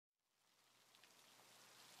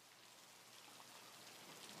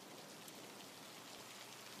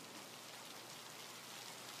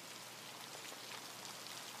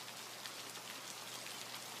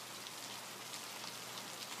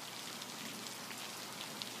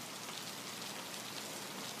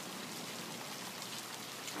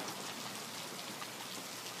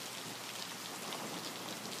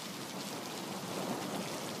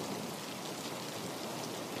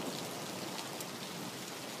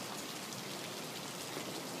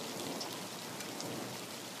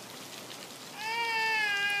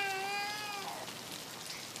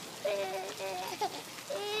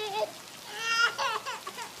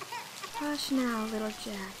Hush now, little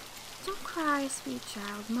Jack. Don't cry, sweet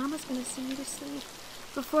child. Mama's gonna sing you to sleep.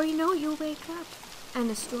 Before you know it, you'll wake up, and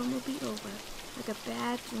the storm will be over. Like a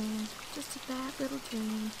bad dream, just a bad little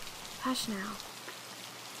dream. Hush now.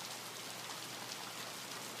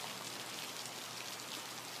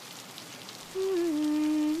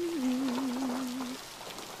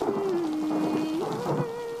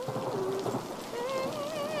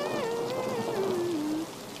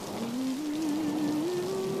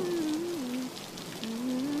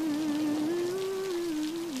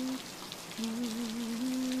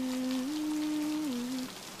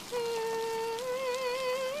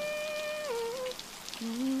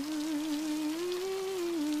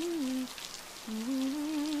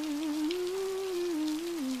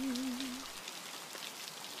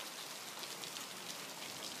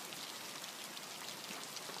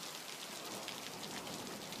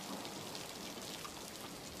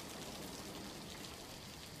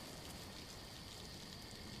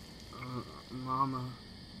 Mama,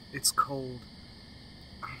 it's cold.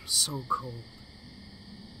 I'm so cold.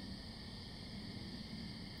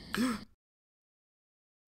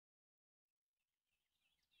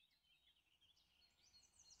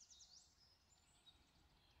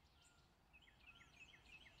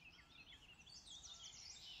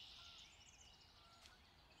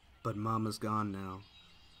 But Mama's gone now.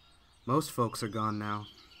 Most folks are gone now.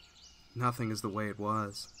 Nothing is the way it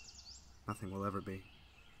was. Nothing will ever be.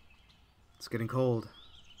 It's getting cold.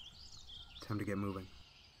 Time to get moving.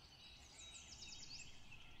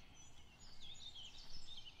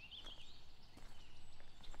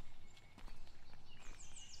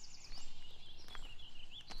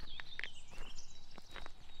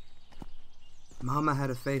 Mama had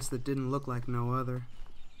a face that didn't look like no other.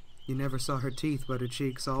 You never saw her teeth, but her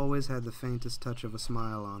cheeks always had the faintest touch of a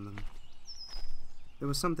smile on them. There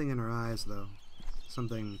was something in her eyes, though.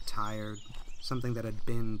 Something tired. Something that had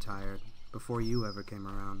been tired before you ever came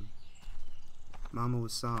around. Mama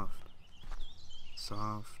was soft.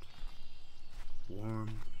 Soft.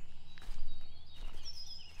 Warm.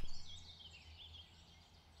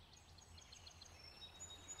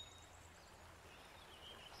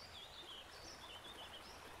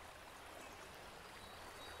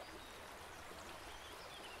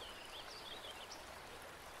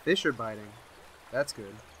 Fish are biting. That's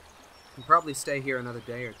good. Can probably stay here another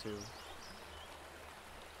day or two.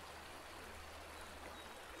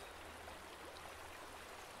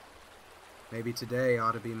 Maybe today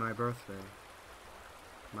ought to be my birthday.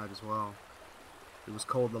 Might as well. It was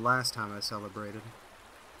cold the last time I celebrated.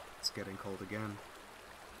 It's getting cold again.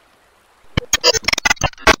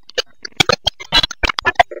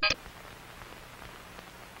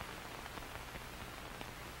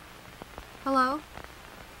 Hello?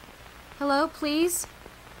 Hello, please?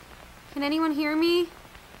 Can anyone hear me?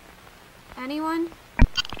 Anyone?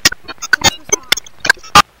 Please respond.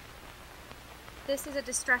 This is a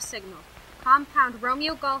distress signal. Compound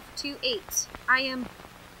Romeo Golf 28. I am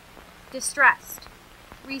distressed.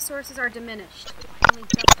 Resources are diminished. Only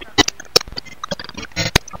just up.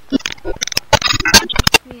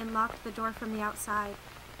 Me and locked the door from the outside.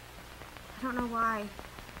 I don't know why.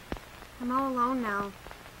 I'm all alone now.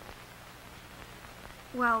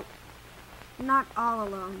 Well, not all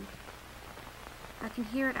alone. I can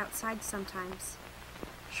hear it outside sometimes.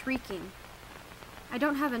 Shrieking. I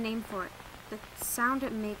don't have a name for it. The sound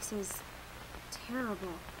it makes is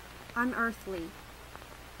terrible. Unearthly.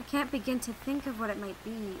 I can't begin to think of what it might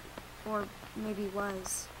be, or maybe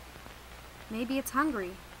was. Maybe it's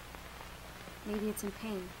hungry. Maybe it's in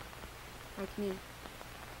pain, like me.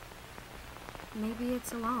 Maybe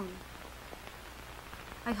it's alone.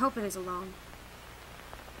 I hope it is alone.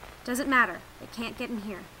 Doesn't matter. It can't get in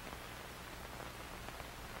here.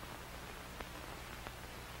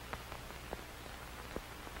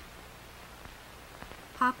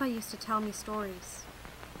 Papa used to tell me stories.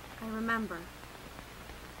 I remember.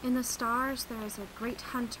 In the stars there is a great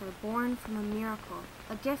hunter born from a miracle,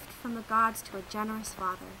 a gift from the gods to a generous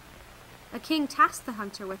father. A king tasked the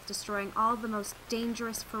hunter with destroying all the most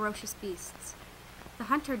dangerous, ferocious beasts. The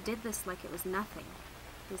hunter did this like it was nothing.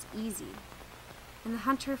 It was easy. And the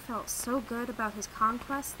hunter felt so good about his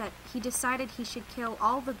conquest that he decided he should kill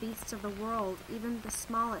all the beasts of the world, even the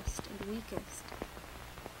smallest and weakest.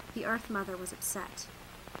 The Earth Mother was upset.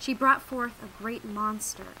 She brought forth a great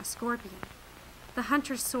monster, a scorpion. The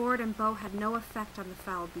hunter's sword and bow had no effect on the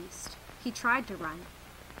foul beast. He tried to run,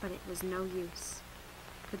 but it was no use.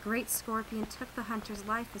 The great scorpion took the hunter's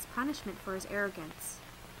life as punishment for his arrogance.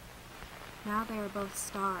 Now they are both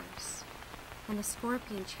stars, and the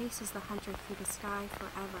scorpion chases the hunter through the sky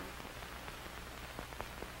forever.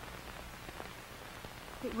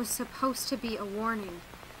 It was supposed to be a warning.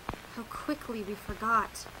 How quickly we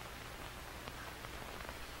forgot.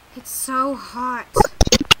 It's so hot.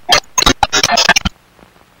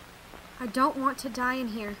 I don't want to die in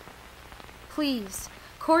here. Please.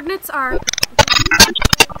 Coordinates are...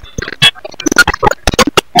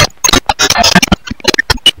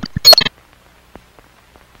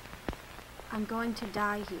 I'm going to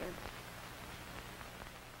die here.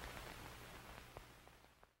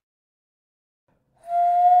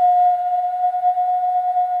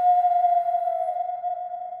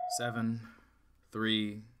 Seven,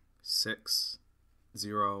 3, 6,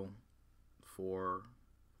 0, 4,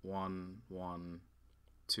 1, 1,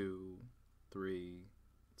 2, 3,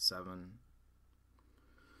 7,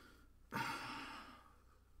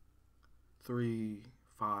 3,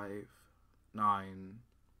 5, 9,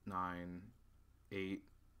 9, 8,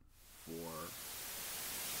 4,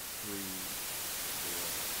 3,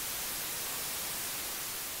 4.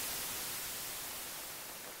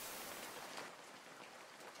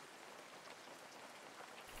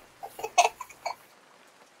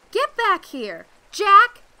 Get back here,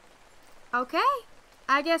 Jack! Okay,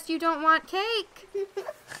 I guess you don't want cake.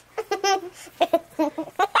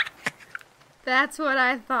 That's what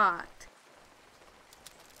I thought.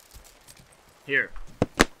 Here,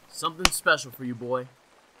 something special for you, boy.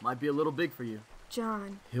 Might be a little big for you.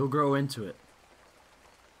 John. He'll grow into it.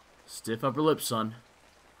 Stiff upper lip, son.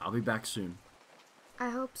 I'll be back soon. I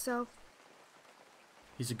hope so.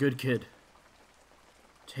 He's a good kid.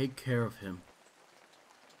 Take care of him.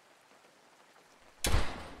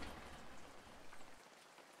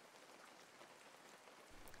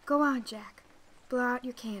 Go on, Jack. Blow out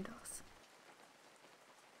your candles.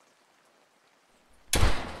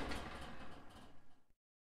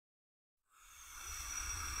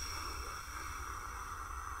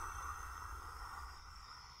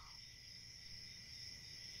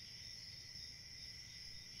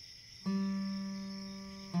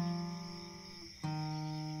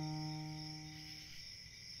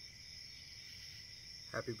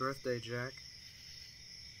 Happy birthday, Jack.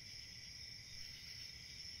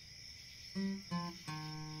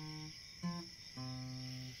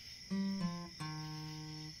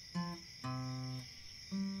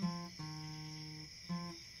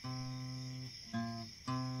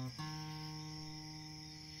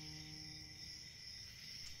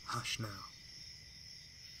 Hush now.